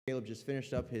Caleb just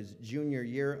finished up his junior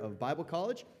year of Bible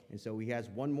college, and so he has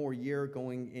one more year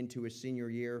going into his senior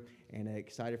year, and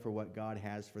excited for what God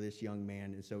has for this young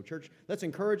man. And so, church, let's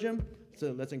encourage him.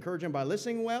 So let's encourage him by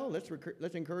listening well.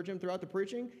 Let's encourage him throughout the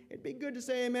preaching. It'd be good to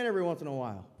say amen every once in a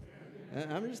while.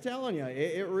 I'm just telling you,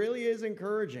 it really is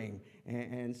encouraging.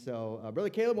 And so, Brother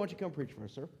Caleb, why don't you come preach for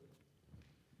us, sir?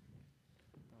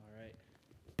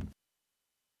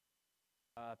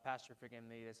 Pastor for giving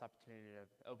me this opportunity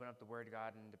to open up the Word of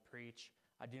God and to preach.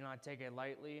 I do not take it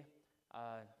lightly.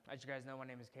 As you guys know, my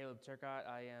name is Caleb Turcott.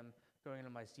 I am going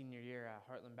into my senior year at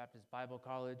Heartland Baptist Bible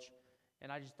College,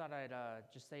 and I just thought I'd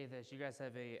just say this. You guys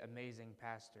have an amazing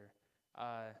pastor.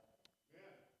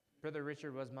 Brother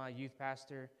Richard was my youth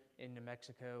pastor in New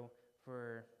Mexico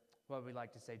for what we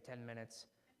like to say 10 minutes,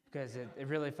 because it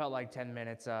really felt like 10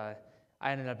 minutes. I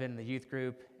ended up in the youth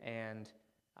group, and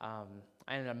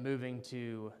I ended up moving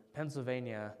to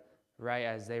Pennsylvania right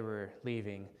as they were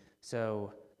leaving.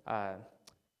 So,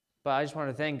 but I just want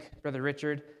to thank Brother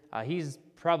Richard. He's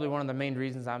probably one of the main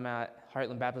reasons I'm at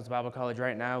Heartland Baptist Bible College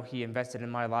right now. He invested in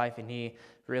my life, and he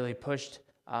really pushed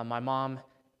my mom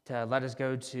to let us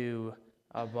go to,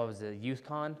 youth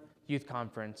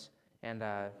conference. And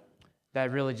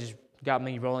that really just got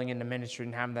me rolling into ministry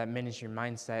and having that ministry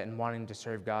mindset and wanting to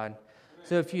serve God.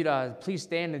 So if you'd please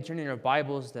stand and turn in your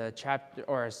Bibles to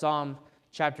Psalm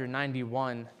chapter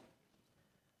 91.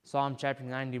 Psalm chapter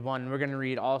 91. We're going to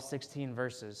read all 16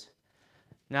 verses.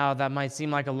 Now, that might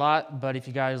seem like a lot, but if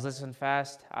you guys listen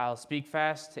fast, I'll speak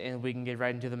fast, and we can get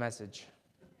right into the message.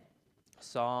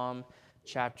 Psalm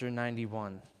chapter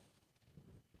 91.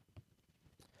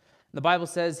 The Bible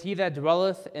says, "He that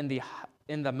dwelleth in the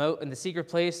secret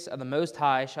place of the Most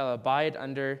High shall abide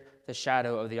under the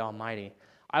shadow of the Almighty.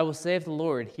 I will say of the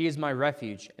Lord, He is my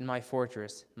refuge and my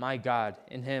fortress, my God,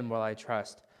 in Him will I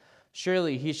trust.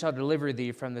 Surely He shall deliver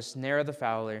thee from the snare of the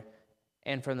fowler,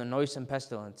 and from the noisome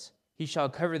pestilence. He shall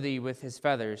cover thee with His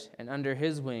feathers, and under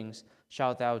His wings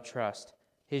shalt thou trust.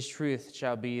 His truth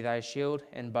shall be thy shield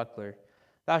and buckler.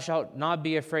 Thou shalt not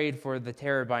be afraid for the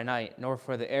terror by night, nor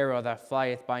for the arrow that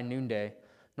flieth by noonday,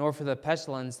 nor for the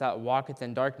pestilence that walketh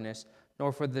in darkness,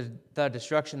 nor for the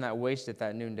destruction that wasteth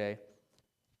at noonday.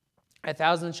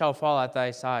 1,000 shall fall at thy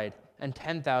side, and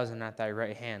 10,000 at thy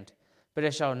right hand, but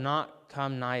it shall not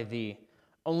come nigh thee.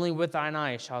 Only with thine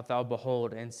eyes shalt thou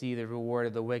behold and see the reward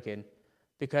of the wicked,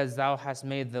 because thou hast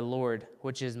made the Lord,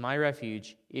 which is my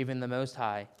refuge, even the Most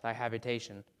High, thy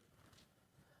habitation.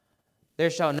 There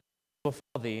shall no evil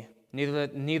befall thee,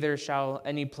 neither shall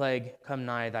any plague come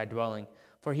nigh thy dwelling.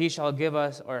 For he shall give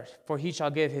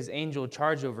his angel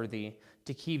charge over thee,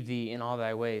 to keep thee in all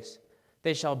thy ways.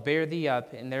 They shall bear thee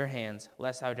up in their hands,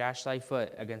 lest thou dash thy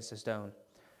foot against a stone.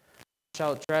 Thou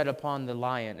shalt tread upon the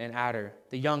lion and adder,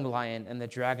 the young lion and the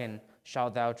dragon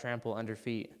shalt thou trample under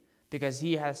feet. Because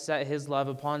he hath set his love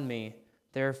upon me,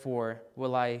 therefore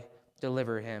will I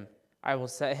deliver him. I will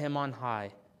set him on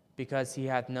high, because he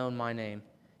hath known my name.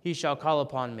 He shall call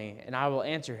upon me, and I will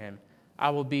answer him. I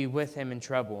will be with him in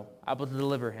trouble. I will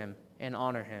deliver him and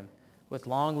honor him. With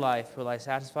long life will I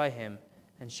satisfy him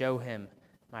and show him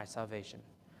my salvation."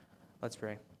 Let's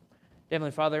pray.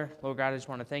 Heavenly Father, Lord God, I just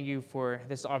want to thank you for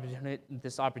this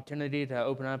opportunity to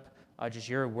open up just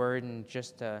your word and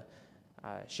just to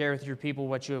share with your people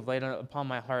what you have laid upon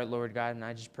my heart, Lord God. And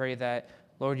I just pray that,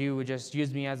 Lord, you would just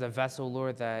use me as a vessel,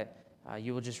 Lord, that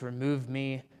you will just remove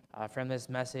me from this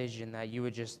message, and that you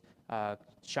would just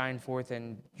shine forth,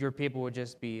 and your people would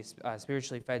just be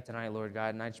spiritually fed tonight, Lord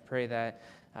God. And I just pray that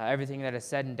everything that is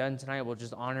said and done tonight will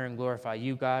just honor and glorify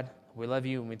you, God. We love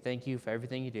you, and we thank you for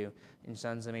everything you do. In your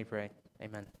Son's name we pray.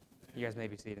 Amen. You guys may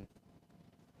be seated.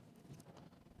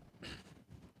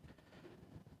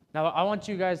 Now, I want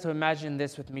you guys to imagine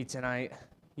this with me tonight.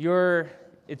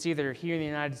 It's either here in the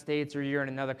United States or you're in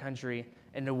another country,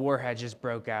 and the war had just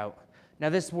broke out. Now,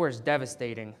 this war is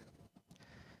devastating.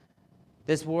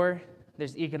 This war,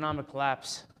 there's economic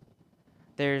collapse.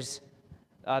 There's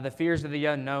the fears of the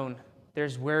unknown.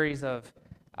 There's worries of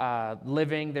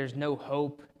living. There's no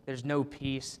hope. There's no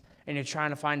peace. And you're trying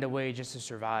to find a way just to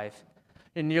survive.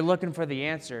 And you're looking for the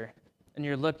answer. And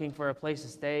you're looking for a place to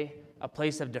stay, a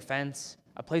place of defense,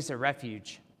 a place of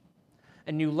refuge.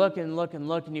 And you look and look and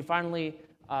look, and you finally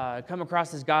come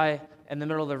across this guy in the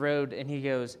middle of the road, and he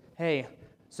goes, "Hey,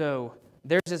 so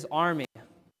there's this army,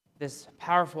 this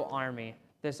powerful army,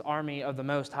 this army of the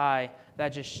Most High that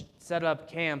just set up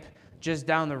camp just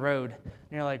down the road."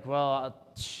 And you're like, "Well,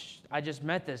 I just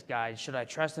met this guy. Should I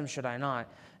trust him? Should I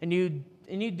not?" And you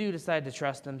do decide to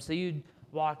trust him. So you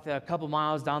walk a couple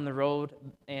miles down the road,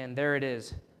 and there it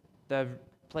is, the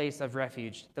place of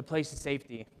refuge, the place of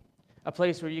safety, a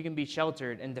place where you can be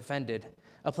sheltered and defended,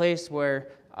 a place where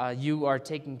you are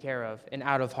taken care of and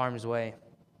out of harm's way.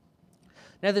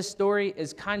 Now, this story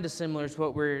is kind of similar to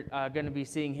what we're going to be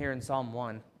seeing here in Psalm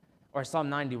 1, or Psalm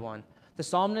 91. The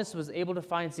psalmist was able to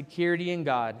find security in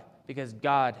God because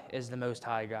God is the Most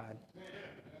High God.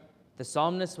 The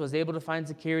psalmist was able to find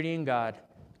security in God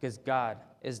because God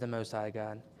is the Most High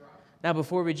God. Now,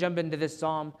 before we jump into this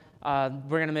psalm, we're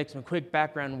going to make some quick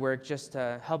background work just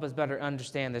to help us better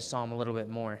understand this psalm a little bit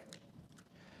more.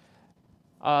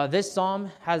 This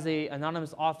psalm has an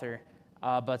anonymous author,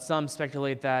 but some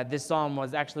speculate that this psalm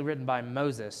was actually written by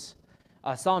Moses.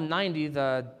 Psalm 90,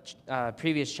 the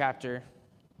previous chapter,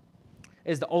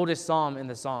 is the oldest psalm in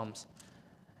the Psalms.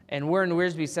 And Warren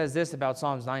Wiersbe says this about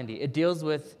Psalms 90. It deals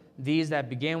with these that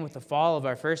began with the fall of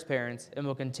our first parents and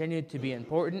will continue to be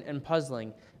important and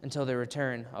puzzling until the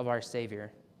return of our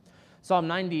Savior. Psalm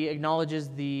 90 acknowledges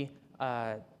the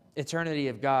eternity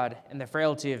of God and the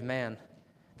frailty of man,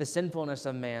 the sinfulness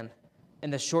of man,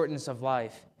 and the shortness of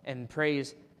life, and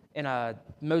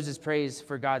Moses prays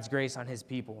for God's grace on his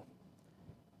people.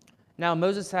 Now,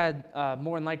 Moses had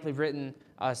more than likely written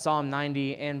Psalm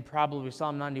 90 and probably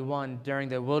Psalm 91 during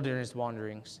the wilderness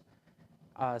wanderings.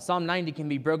 Psalm 90 can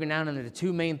be broken down into the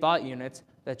two main thought units: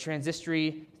 the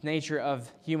transitory nature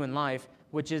of human life,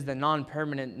 which is the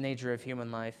non-permanent nature of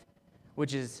human life,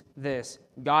 which is this: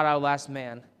 God outlasts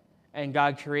man, and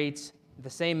God creates the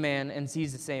same man and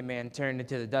sees the same man turned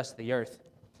into the dust of the earth.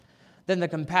 Then the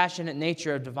compassionate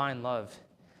nature of divine love.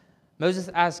 Moses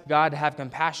asked God to have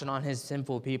compassion on his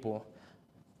sinful people.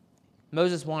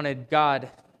 Moses wanted God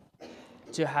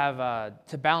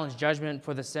to balance judgment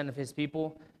for the sin of his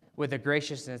people with the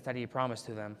graciousness that he promised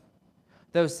to them.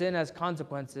 Though sin has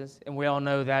consequences, and we all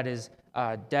know that is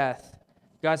death,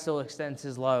 God still extends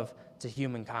his love to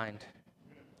humankind.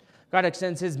 God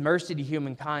extends his mercy to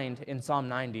humankind in Psalm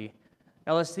 90.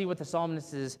 Now let's see what the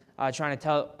psalmist is trying to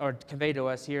tell or convey to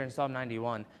us here in Psalm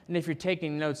 91. And if you're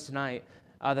taking notes tonight,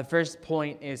 the first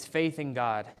point is faith in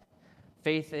God.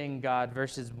 Faith in God,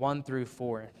 verses 1 through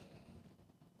 4.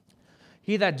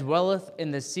 He that dwelleth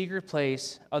in the secret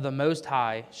place of the Most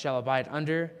High shall abide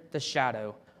under the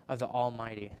shadow of the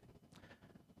Almighty.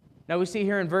 Now we see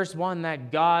here in verse 1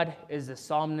 that God is the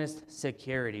psalmist's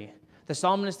security. The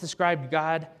psalmist described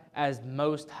God as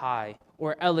Most High,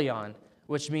 or Elion,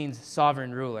 which means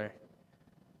sovereign ruler.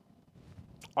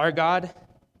 Our God,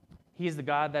 he is the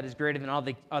God that is greater than all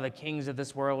the kings of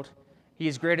this world. He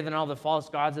is greater than all the false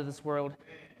gods of this world.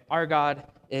 Our God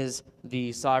is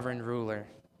the sovereign ruler.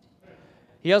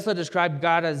 He also described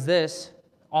God as this,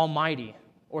 Almighty,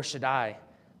 or Shaddai,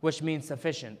 which means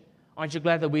sufficient. Aren't you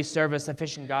glad that we serve a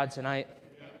sufficient God tonight?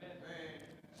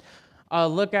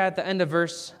 Look at the end of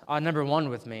verse number 1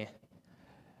 with me.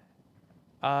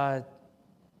 I'm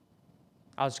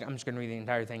just going to read the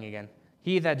entire thing again.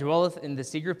 He that dwelleth in the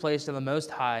secret place of the Most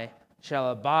High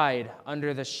shall abide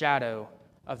under the shadow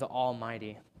of the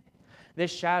Almighty.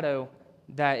 This shadow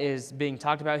that is being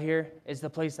talked about here is the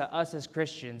place that us as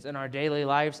Christians in our daily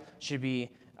lives should be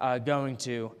going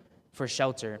to for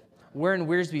shelter. Warren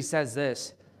Wiersbe says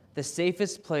this: the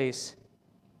safest place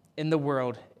in the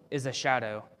world is a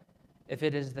shadow, if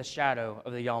it is the shadow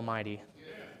of the Almighty.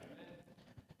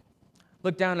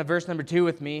 Look down at verse number 2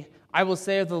 with me. I will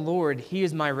say of the Lord, he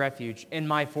is my refuge and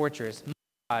my fortress, my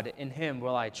God, in him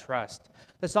will I trust.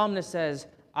 The psalmist says,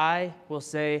 I will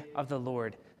say of the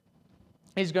Lord.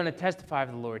 He's going to testify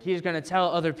of the Lord. He's going to tell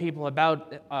other people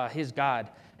about his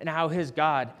God and how his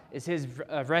God is his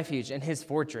refuge and his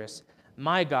fortress.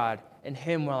 My God, in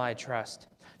him will I trust.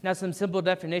 Now, some simple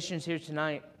definitions here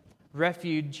tonight.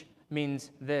 Refuge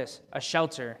means this, a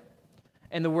shelter.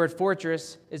 And the word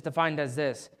fortress is defined as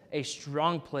this, a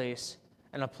strong place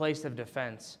and a place of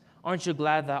defense. Aren't you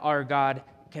glad that our God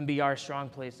can be our strong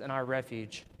place and our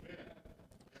refuge?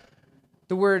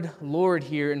 The word Lord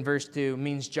here in verse 2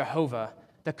 means Jehovah,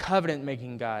 the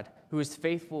covenant-making God, who is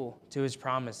faithful to his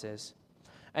promises.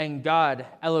 And God,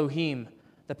 Elohim,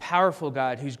 the powerful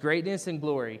God, whose greatness and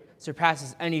glory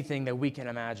surpasses anything that we can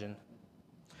imagine.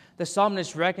 The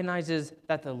psalmist recognizes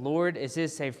that the Lord is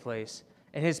his safe place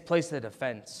and his place of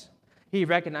defense. He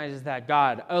recognizes that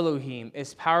God, Elohim,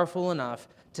 is powerful enough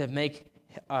to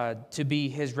be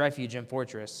his refuge and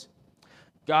fortress.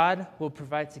 God will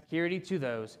provide security to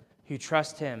those who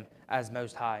trust him as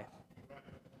Most High.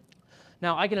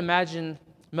 Now, I can imagine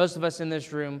most of us in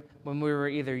this room, when we were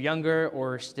either younger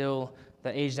or still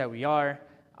the age that we are,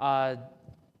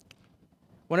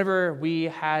 whenever we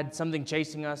had something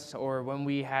chasing us or when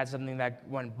we had something that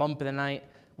went bump in the night,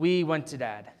 we went to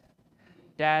Dad.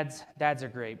 Dads are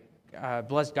great.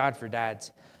 Bless God for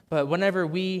dads. But whenever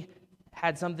we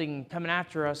had something coming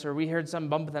after us or we heard some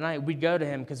bump in the night, we'd go to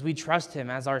him because we trust him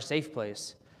as our safe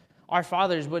place. Our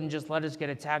fathers wouldn't just let us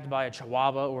get attacked by a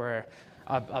chihuahua or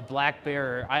a black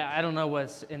bear. I don't know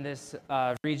what's in this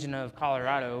region of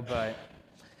Colorado, but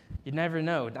you never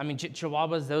know. I mean,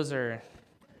 chihuahuas, they're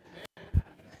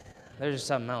just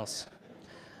something else.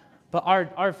 But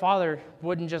our Father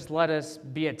wouldn't just let us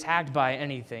be attacked by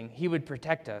anything. He would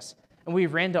protect us. And we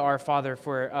ran to our Father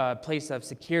for a place of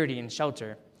security and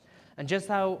shelter. And just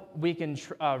how we can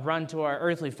run to our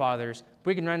earthly fathers,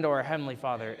 we can run to our Heavenly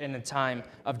Father in a time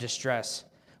of distress.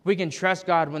 We can trust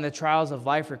God when the trials of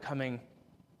life are coming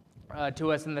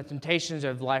to us and the temptations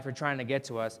of life are trying to get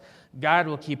to us. God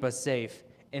will keep us safe,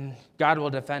 and God will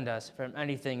defend us from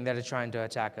anything that is trying to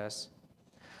attack us.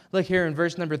 Look here in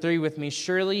verse number 3 with me.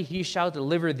 Surely he shall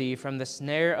deliver thee from the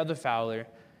snare of the fowler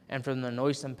and from the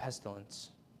noisome pestilence.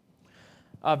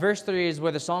 Verse 3 is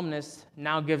where the psalmist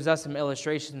now gives us some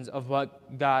illustrations of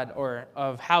what God, or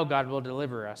of how God will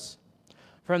deliver us.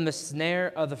 From the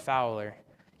snare of the fowler.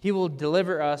 He will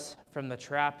deliver us from the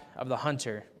trap of the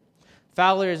hunter.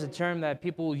 Fowler is a term that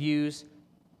people use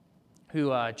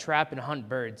who trap and hunt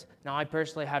birds. Now, I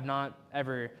personally have not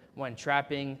ever went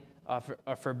trapping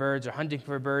for birds or hunting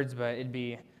for birds, but it'd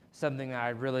be something that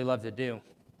I'd really love to do.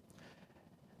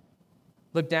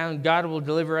 Look down. God will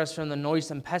deliver us from the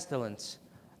noisome pestilence.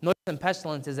 Noisome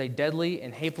pestilence is a deadly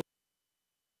and hateful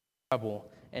trouble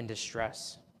and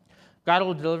distress. God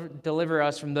will deliver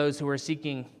us from those who are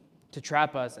seeking to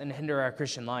trap us and hinder our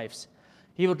Christian lives.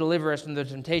 He will deliver us from the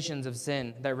temptations of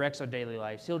sin that wrecks our daily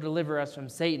lives. He'll deliver us from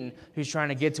Satan, who's trying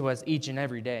to get to us each and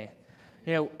every day.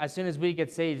 You know, as soon as we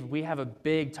get saved, we have a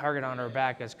big target on our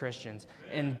back as Christians.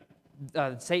 And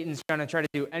Satan's trying to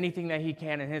do anything that he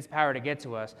can in his power to get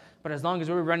to us. But as long as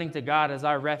we're running to God as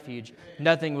our refuge,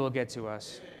 nothing will get to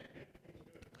us.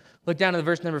 Look down to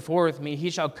verse number 4 with me.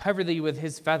 He shall cover thee with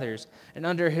his feathers, and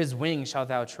under his wings shalt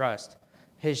thou trust.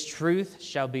 His truth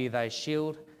shall be thy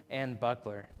shield and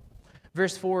buckler.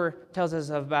 Verse 4 tells us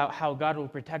about how God will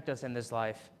protect us in this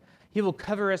life. He will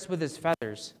cover us with his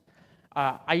feathers.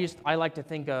 I like to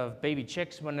think of baby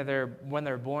chicks when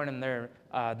they're born, and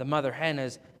the mother hen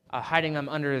is hiding them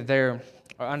under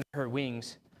her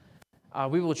wings.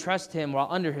 We will trust him while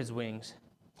under his wings.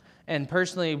 And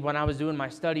personally, when I was doing my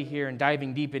study here and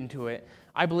diving deep into it,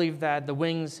 I believe that the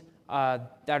wings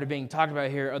that are being talked about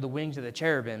here are the wings of the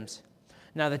cherubims.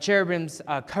 Now, the cherubims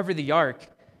cover the ark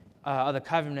of the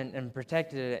covenant and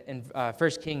protected it in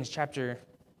 1 Kings chapter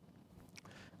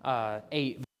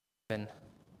 8, verse 7.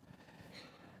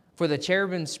 For the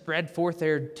cherubim spread forth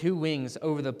their two wings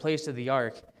over the place of the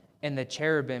ark, and the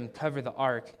cherubim cover the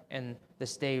ark, and the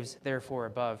staves therefore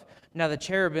above. Now the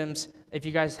cherubims, if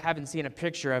you guys haven't seen a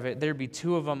picture of it, there'd be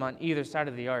two of them on either side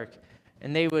of the ark,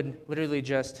 and they would literally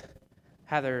just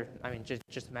have their,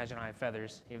 just imagine I have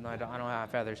feathers, even though I don't have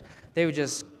feathers. They would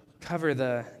just cover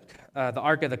the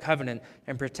Ark of the Covenant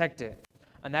and protect it.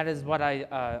 And that is what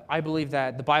I believe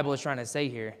that the Bible is trying to say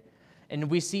here.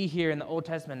 And we see here in the Old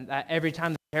Testament that every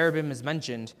time the cherubim is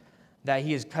mentioned, that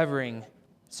he is covering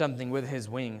something with his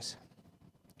wings.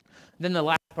 Then the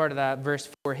last part of that, verse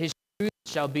 4, his truth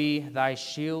shall be thy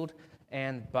shield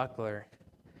and buckler.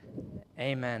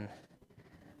 Amen.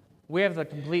 We have the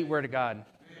complete Word of God.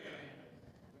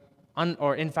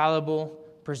 Infallible,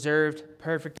 preserved,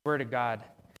 perfect Word of God.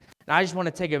 And I just want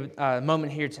to take a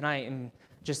moment here tonight and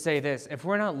just say this. If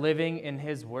we're not living in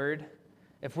his Word,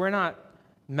 if we're not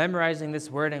memorizing this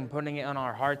Word and putting it on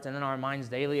our hearts and in our minds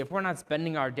daily, if we're not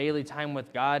spending our daily time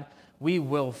with God, we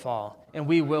will fall and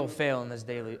we will fail in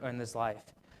this life.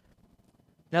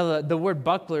 Now, the word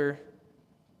buckler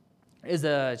is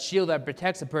a shield that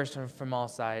protects a person from all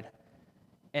sides.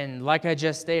 And like I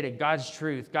just stated, God's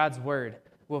truth, God's Word,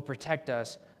 will protect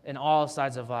us in all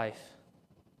sides of life.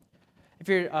 If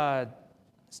you're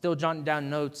still jotting down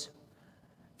notes,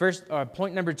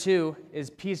 point number 2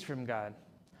 is peace from God.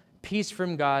 Peace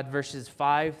from God, verses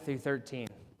 5 through 13.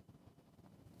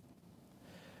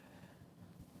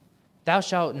 Thou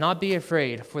shalt not be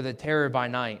afraid for the terror by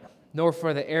night, nor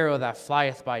for the arrow that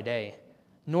flieth by day,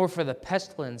 nor for the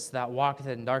pestilence that walketh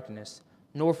in darkness,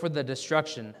 nor for the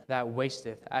destruction that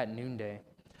wasteth at noonday.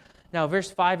 Now,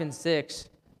 verse 5 and 6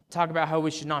 talk about how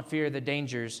we should not fear the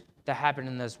dangers that happen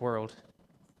in this world.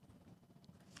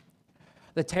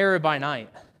 The terror by night.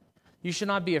 You should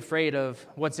not be afraid of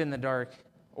what's in the dark,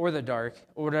 or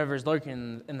whatever is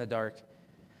lurking in the dark.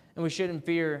 And we shouldn't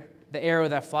fear the arrow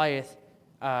that flieth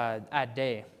at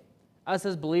day. Us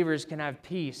as believers can have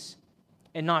peace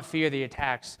and not fear the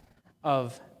attacks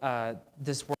of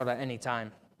this world at any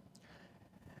time.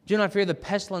 Do not fear the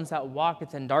pestilence that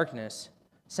walketh in darkness.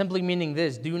 simply meaning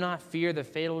this: do not fear the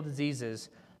fatal diseases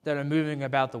that are moving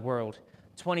about the world.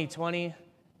 2020,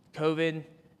 COVID,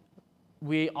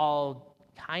 we all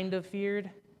kind of feared,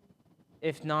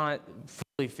 if not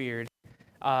fully feared.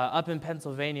 Up in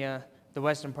Pennsylvania, the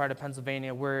western part of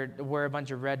Pennsylvania, we're a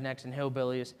bunch of rednecks and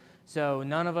hillbillies, so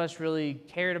none of us really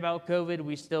cared about COVID.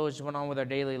 We still just went on with our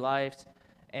daily lives,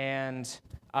 and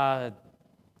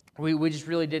we just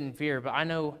really didn't fear. But I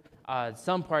know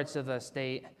some parts of the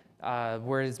state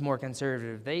where it's more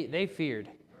conservative, they feared.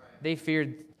 They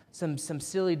feared some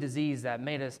silly disease that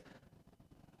made us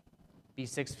be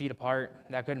 6 feet apart,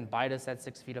 that couldn't bite us at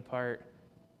 6 feet apart,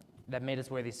 that made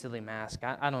us wear these silly masks.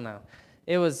 I don't know.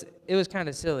 It was kind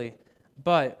of silly.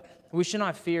 But we should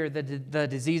not fear the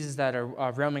diseases that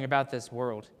are roaming about this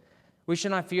world. We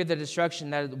should not fear the destruction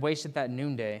that wasted that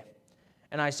noonday.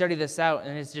 And I studied this out,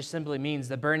 and it just simply means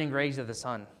the burning rays of the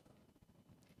sun.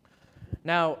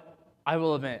 Now, I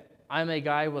will admit, I'm a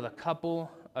guy with a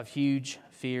couple of huge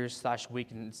fears /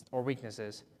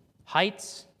 weaknesses.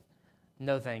 Heights,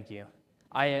 no thank you.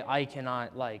 I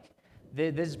cannot,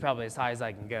 this is probably as high as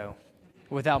I can go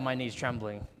without my knees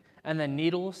trembling. And then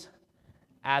needles,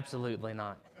 absolutely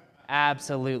not.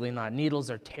 Absolutely not. Needles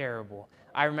are terrible.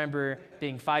 I remember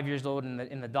being 5 years old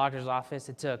in the doctor's office.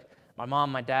 It took my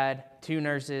mom, my dad, 2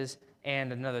 nurses,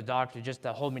 and another doctor just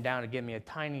to hold me down and give me a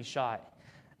tiny shot.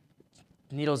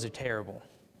 Needles are terrible.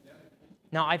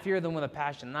 Now, I fear them with a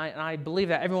passion, and I believe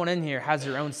that everyone in here has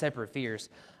their own separate fears,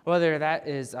 whether that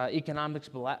is economic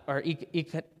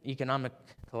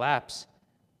collapse,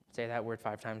 say that word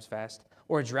 5 times fast,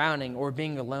 or drowning, or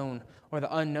being alone, or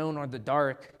the unknown, or the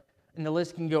dark, and the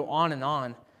list can go on and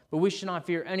on. But we should not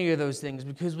fear any of those things,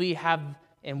 because we have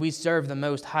and we serve the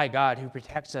Most High God, who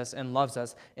protects us and loves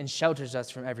us and shelters us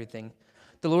from everything.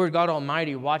 The Lord God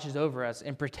Almighty watches over us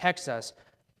and protects us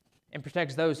and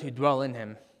protects those who dwell in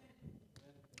him.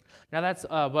 Now that's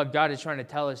what God is trying to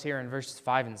tell us here in verses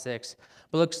 5 and 6.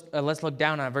 But let's look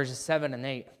down on verses 7 and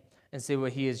 8 and see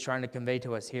what he is trying to convey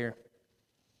to us here.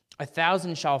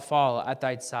 1,000 shall fall at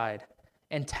thy side,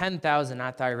 and 10,000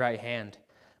 at thy right hand,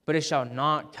 but it shall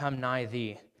not come nigh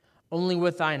thee. Only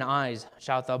with thine eyes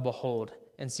shalt thou behold,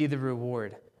 and see the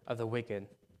reward of the wicked.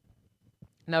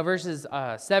 Now verses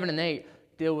 7 and 8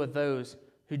 deal with those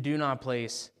who do not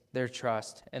place their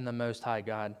trust in the Most High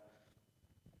God.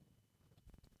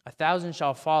 1,000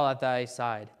 shall fall at thy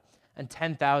side, and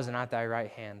 10,000 at thy right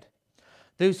hand.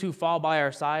 Those who fall by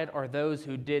our side are those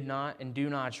who did not and do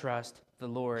not trust the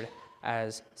Lord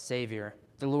as Savior,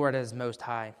 the Lord as Most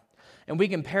High. And we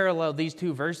can parallel these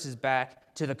 2 verses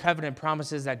back to the covenant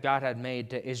promises that God had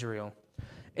made to Israel.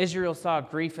 Israel saw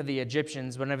grief of the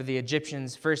Egyptians whenever the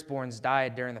Egyptians' firstborns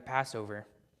died during the Passover.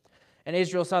 And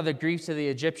Israel saw the griefs of the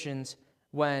Egyptians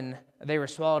when they were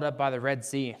swallowed up by the Red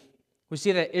Sea. We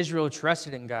see that Israel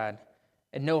trusted in God,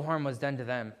 and no harm was done to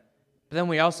them. But then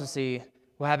we also see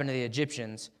what happened to the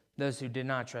Egyptians, those who did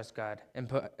not trust God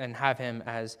and have him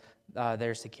as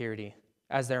their security,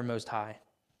 as their Most High.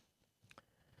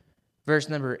 Verse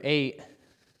number 8.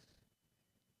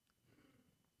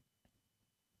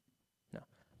 No.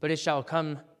 But it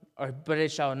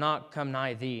shall not come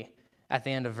nigh thee, at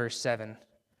the end of verse 7.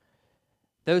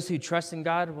 Those who trust in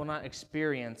God will not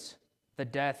experience the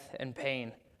death and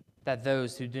pain that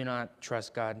those who do not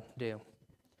trust God do.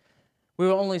 We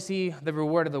will only see the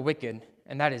reward of the wicked,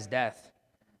 and that is death.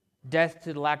 Death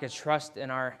to the lack of trust in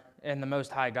the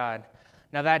Most High God.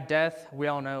 Now that death, we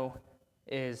all know,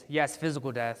 is, yes,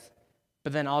 physical death,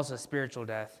 but then also spiritual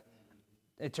death.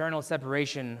 Eternal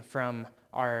separation from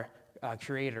our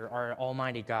Creator, our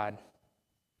Almighty God.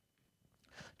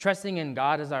 Trusting in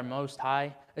God as our Most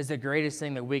High is the greatest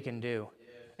thing that we can do.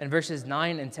 And verses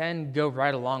 9 and 10 go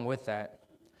right along with that.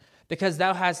 Because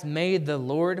thou hast made the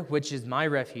Lord, which is my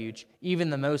refuge, even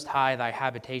the Most High thy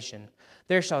habitation.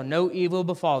 There shall no evil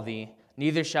befall thee,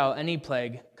 neither shall any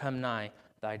plague come nigh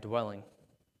thy dwelling.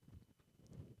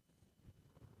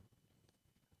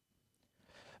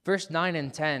 Verse 9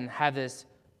 and 10 have this,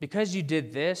 because you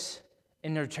did this,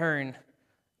 in return,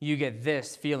 you get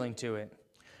this feeling to it.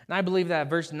 And I believe that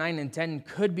verse 9 and 10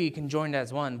 could be conjoined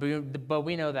as one, but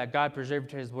we know that God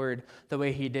preserved his word the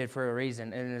way he did for a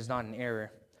reason, and it is not an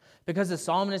error. Because the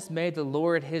psalmist made the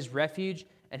Lord his refuge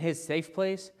and his safe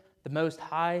place, the Most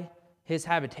High his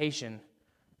habitation,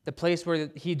 the place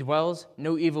where he dwells,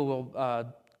 no evil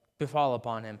will befall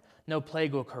upon him, no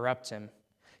plague will corrupt him.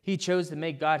 He chose to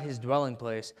make God his dwelling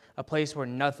place, a place where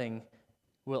nothing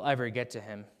will ever get to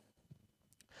him.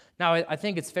 Now, I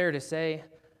think it's fair to say,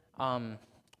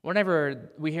 whenever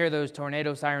we hear those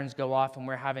tornado sirens go off and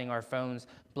we're having our phones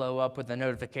blow up with the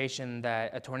notification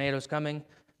that a tornado's coming,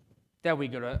 that we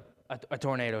go to a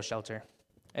tornado shelter.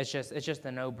 It's just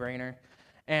a no-brainer.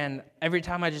 And every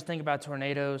time I just think about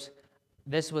tornadoes,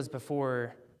 this was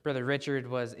before Brother Richard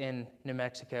was in New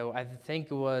Mexico. I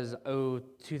think it was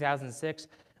 2006.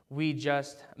 We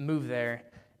just moved there,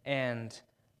 and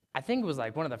I think it was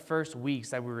like one of the first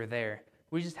weeks that we were there.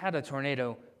 We just had a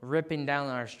tornado ripping down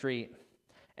our street.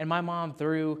 And my mom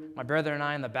threw my brother and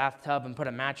I in the bathtub and put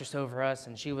a mattress over us,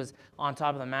 and she was on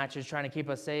top of the mattress trying to keep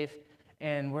us safe.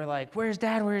 And we're like, "Where's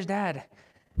Dad? Where's Dad?"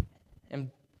 And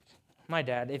my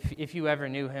dad, if you ever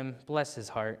knew him, bless his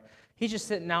heart, he's just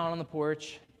sitting out on the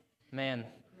porch. Man,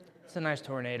 it's a nice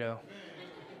tornado.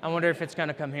 I wonder if it's going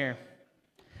to come here.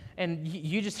 And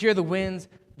you just hear the winds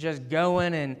just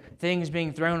going and things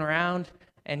being thrown around,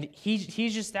 and he's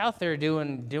just out there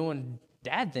doing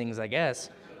dad things, I guess.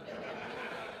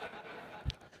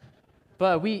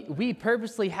 But we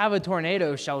purposely have a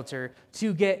tornado shelter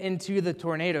to get into the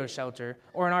tornado shelter,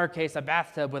 or in our case, a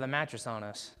bathtub with a mattress on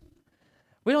us.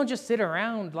 We don't just sit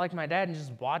around like my dad and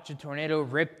just watch a tornado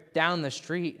rip down the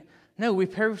street. No, we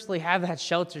purposely have that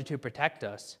shelter to protect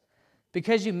us.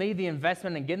 Because you made the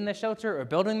investment in getting the shelter or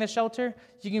building the shelter,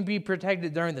 you can be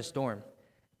protected during the storm.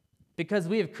 Because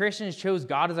we as Christians chose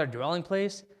God as our dwelling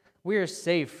place, we are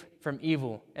safe from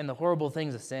evil and the horrible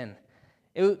things of sin.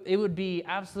 It would be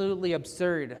absolutely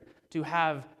absurd to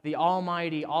have the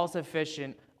almighty,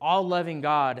 all-sufficient, all-loving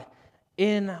God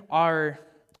in our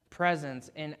presence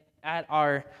and at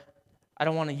our, I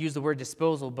don't want to use the word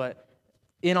disposal, but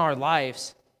in our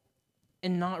lives,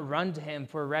 and not run to him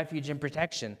for refuge and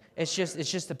protection. It's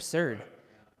just absurd.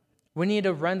 We need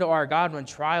to run to our God when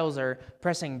trials are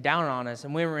pressing down on us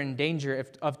and when we're in danger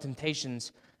of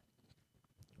temptations.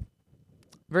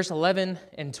 Verse 11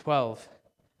 and 12.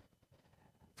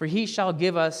 For he shall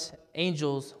give us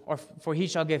angels, or for he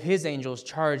shall give his angels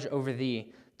charge over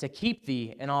thee, to keep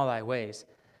thee in all thy ways.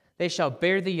 They shall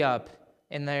bear thee up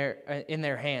in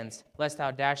their hands, lest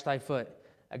thou dash thy foot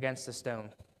against a stone.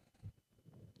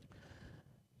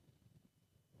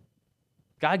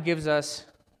 God gives us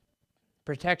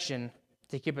protection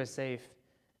to keep us safe.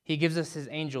 He gives us his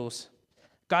angels.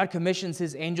 God commissions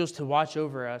his angels to watch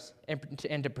over us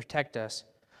and to protect us,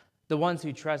 the ones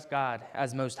who trust God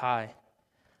as Most High.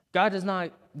 God does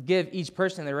not give each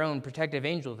person their own protective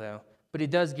angel, though, but he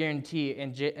does guarantee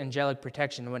angelic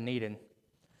protection when needed.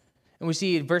 And we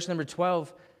see in verse number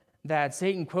 12 that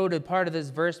Satan quoted part of this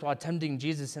verse while tempting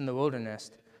Jesus in the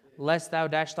wilderness, lest thou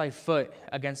dash thy foot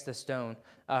against a stone,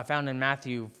 found in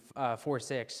Matthew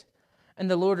 4:6. And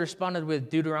the Lord responded with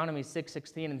Deuteronomy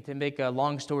 6:16, and to make a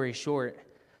long story short,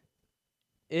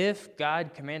 if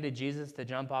God commanded Jesus to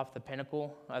jump off the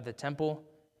pinnacle of the temple,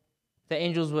 the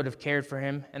angels would have cared for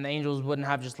him, and the angels wouldn't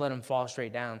have just let him fall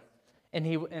straight down. And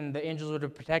the angels would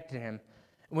have protected him.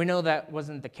 We know that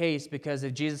wasn't the case, because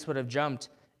if Jesus would have jumped,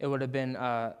 it would have been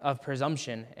of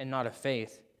presumption and not of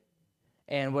faith,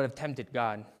 and would have tempted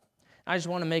God. I just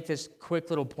want to make this quick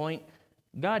little point.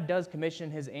 God does commission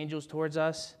his angels towards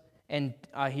us, and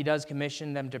he does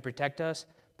commission them to protect us,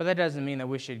 but that doesn't mean that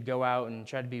we should go out and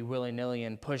try to be willy-nilly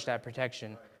and push that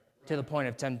protection to the point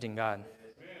of tempting God.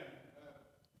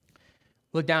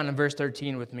 Look down in verse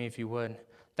 13 with me, if you would.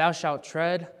 Thou shalt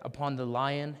tread upon the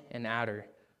lion and adder,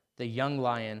 the young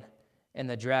lion and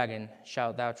the dragon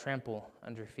shalt thou trample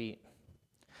under feet.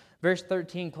 Verse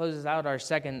 13 closes out our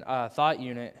second thought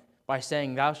unit by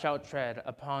saying, thou shalt tread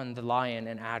upon the lion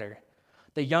and adder.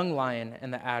 The young lion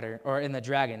and the adder, or in the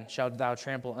dragon, shalt thou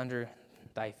trample under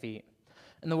thy feet.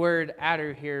 And the word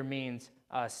adder here means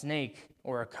a snake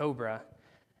or a cobra.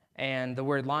 And the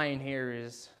word lion here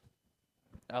is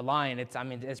a lion.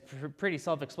 It's pretty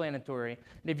self-explanatory.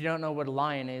 And if you don't know what a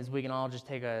lion is, we can all just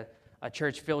take a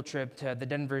church field trip to the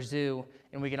Denver Zoo,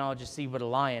 and we can all just see what a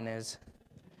lion is.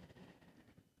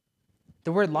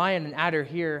 The word lion and adder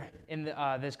here in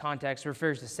this context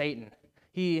refers to Satan.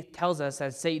 He tells us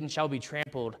that Satan shall be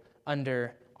trampled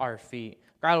under our feet.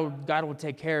 God will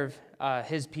take care of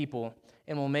his people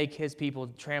and will make his people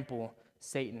trample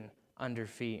Satan under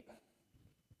feet.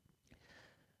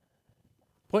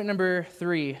 Point number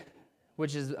 3,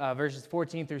 which is verses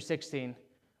 14 through 16,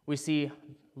 we see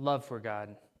love for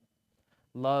God.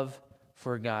 Love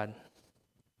for God.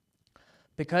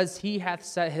 Because he hath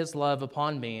set his love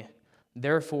upon me,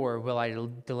 therefore will I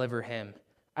deliver him.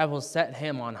 I will set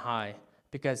him on high,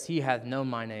 because he hath known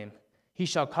my name. He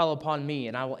shall call upon me,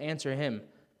 and I will answer him.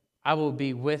 I will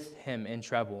be with him in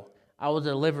trouble. I will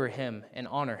deliver him and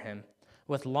honor him.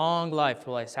 With long life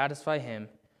will I satisfy him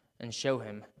and show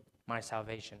him my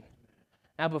salvation.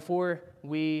 Now, before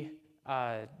we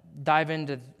dive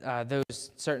into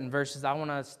those certain verses, I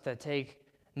want us to take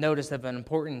notice of an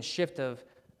important shift of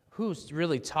who's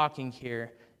really talking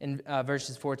here in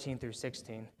verses 14 through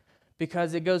 16,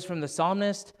 because it goes from the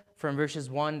psalmist from verses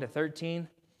 1 to 13,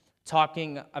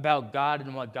 talking about God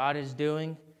and what God is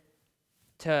doing,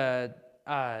 to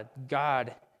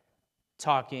God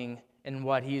talking and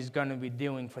what he's going to be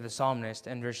doing for the psalmist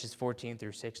in verses 14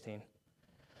 through 16.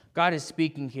 God is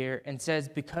speaking here and says,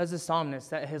 because the psalmist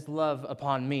set his love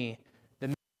upon me,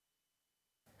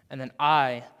 and then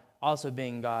I, also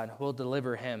being God, will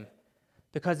deliver him.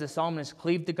 Because the psalmist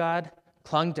cleaved to God,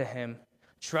 clung to him,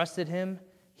 trusted him,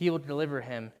 he will deliver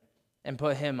him and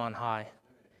put him on high.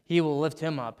 He will lift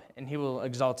him up and he will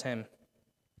exalt him.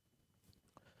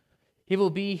 He will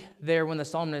be there when the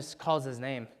psalmist calls his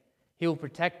name. He will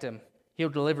protect him, he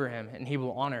will deliver him, and he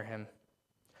will honor him.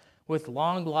 With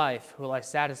long life will I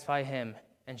satisfy him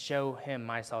and show him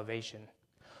my salvation.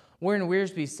 Warren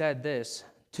Wiersbe said this,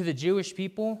 to the Jewish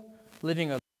people,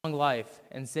 living a long life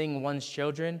and seeing one's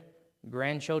children,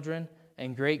 grandchildren,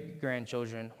 and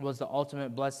great-grandchildren was the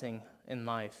ultimate blessing in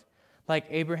life. Like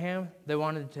Abraham, they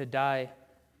wanted to die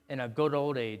in a good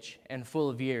old age and full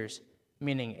of years,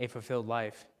 meaning a fulfilled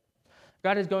life.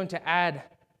 God is going to add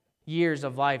years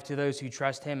of life to those who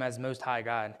trust him as Most High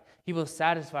God. He will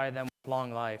satisfy them with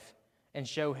long life and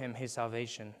show him his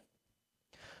salvation.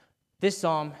 This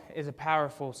psalm is a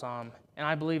powerful psalm, and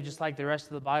I believe just like the rest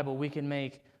of the Bible, we can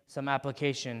make some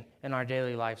application in our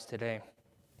daily lives today.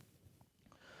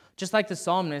 Just like the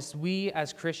psalmist, we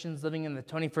as Christians living in the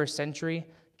 21st century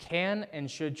can and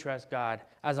should trust God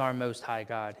as our Most High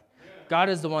God. God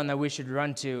is the one that we should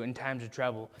run to in times of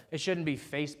trouble. It shouldn't be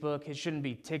Facebook, it shouldn't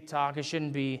be TikTok, it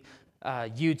shouldn't be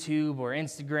YouTube or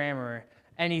Instagram or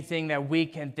anything that we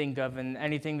can think of and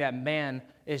anything that man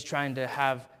is trying to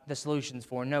have the solutions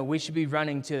for. No, we should be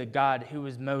running to the God who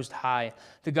is Most High,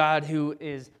 the God who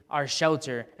is our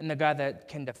shelter, and the God that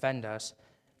can defend us.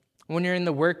 When you're in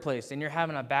the workplace and you're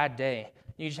having a bad day,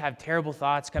 you just have terrible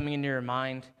thoughts coming into your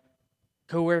mind,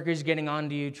 coworkers getting on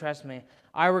to you, trust me.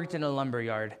 I worked in a lumber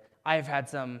yard. I've had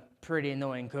some pretty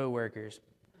annoying coworkers.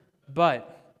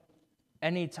 But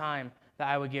any time that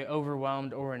I would get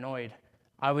overwhelmed or annoyed,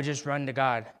 I would just run to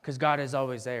God because God is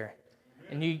always there.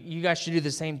 And you guys should do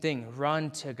the same thing. Run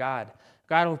to God.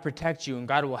 God will protect you and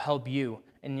God will help you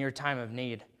in your time of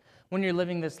need. When you're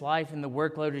living this life and the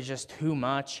workload is just too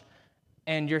much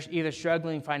and you're either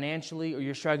struggling financially or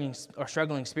you're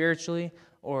struggling spiritually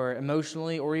or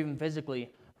emotionally or even physically,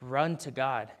 run to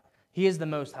God. He is the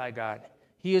Most High God.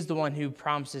 He is the one who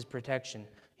promises protection.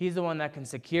 He's the one that can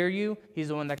secure you. He's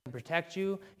the one that can protect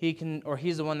you. He's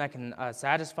the one that can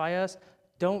satisfy us.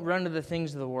 Don't run to the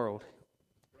things of the world.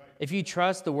 If you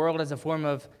trust the world as a form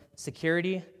of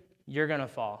security, you're going to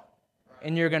fall,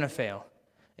 and you're going to fail,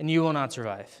 and you will not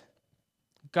survive.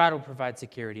 God will provide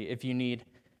security if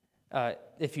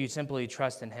you simply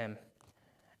trust in him.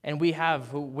 And we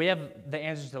have the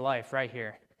answers to life right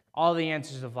here. All the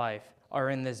answers of life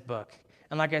are in this book.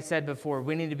 And like I said before,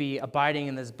 we need to be abiding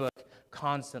in this book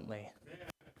constantly.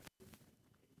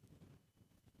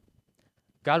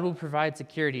 God will provide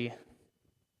security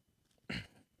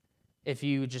if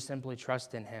you just simply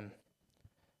trust in him.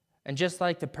 And just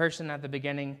like the person at the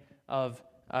beginning of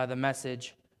the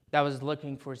message that was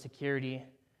looking for security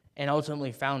and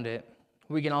ultimately found it,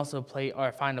 we can also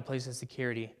find a place of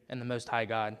security in the Most High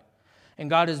God. And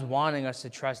God is wanting us to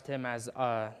trust him as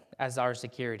our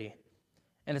security.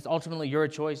 And it's ultimately your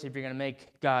choice if you're going to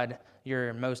make God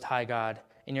your Most High God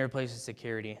and your place of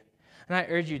security. And I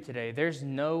urge you today, there's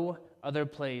no other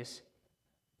place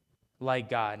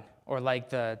like God or like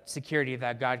the security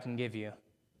that God can give you.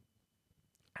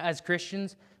 As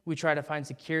Christians, we try to find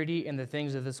security in the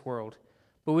things of this world,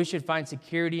 but we should find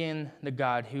security in the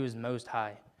God who is Most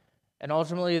High. And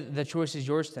ultimately, the choice is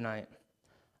yours tonight.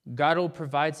 God will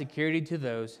provide security to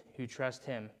those who trust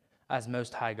him as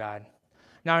Most High God.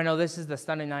 Now, I know this is the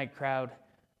Sunday night crowd,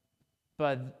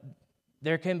 but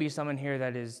there can be someone here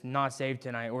that is not saved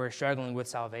tonight or is struggling with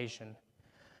salvation.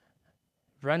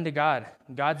 Run to God.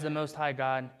 God's the Most High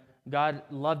God. God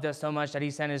loved us so much that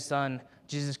he sent his Son,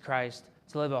 Jesus Christ,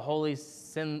 to live a holy,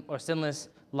 sinless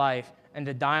life and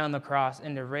to die on the cross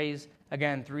and to raise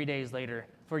again 3 days later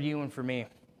for you and for me.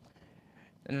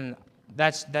 And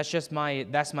that's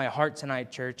my heart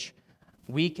tonight, church.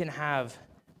 We have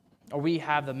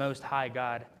the Most High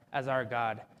God as our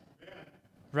God.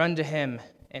 Run to him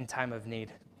in time of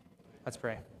need. Let's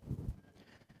pray.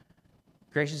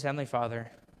 Gracious Heavenly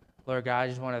Father, Lord God, I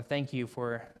just want to thank you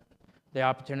for the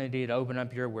opportunity to open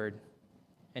up your word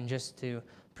and just to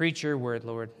preach your word,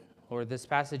 Lord. Lord, this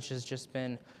passage has just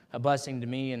been a blessing to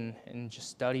me and just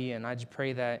study, and I just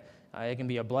pray that it can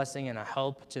be a blessing and a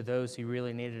help to those who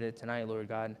really needed it tonight, Lord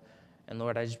God. And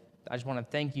Lord, I just I just want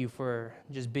to thank you for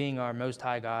just being our Most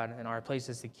High God and our place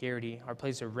of security, our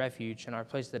place of refuge, and our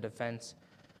place of defense.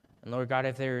 And Lord God,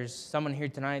 if there's someone here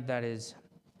tonight that is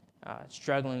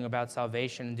struggling about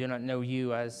salvation and do not know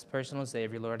you as personal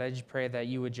Savior, Lord, I just pray that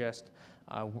you would just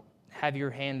have your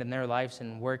hand in their lives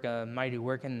and work a mighty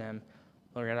work in them.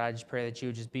 Lord God, I just pray that you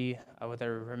would just be with the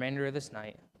remainder of this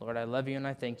night. Lord, I love you and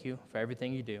I thank you for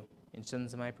everything you do. In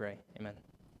Jesus' name I pray. Amen.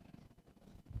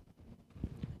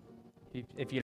 If you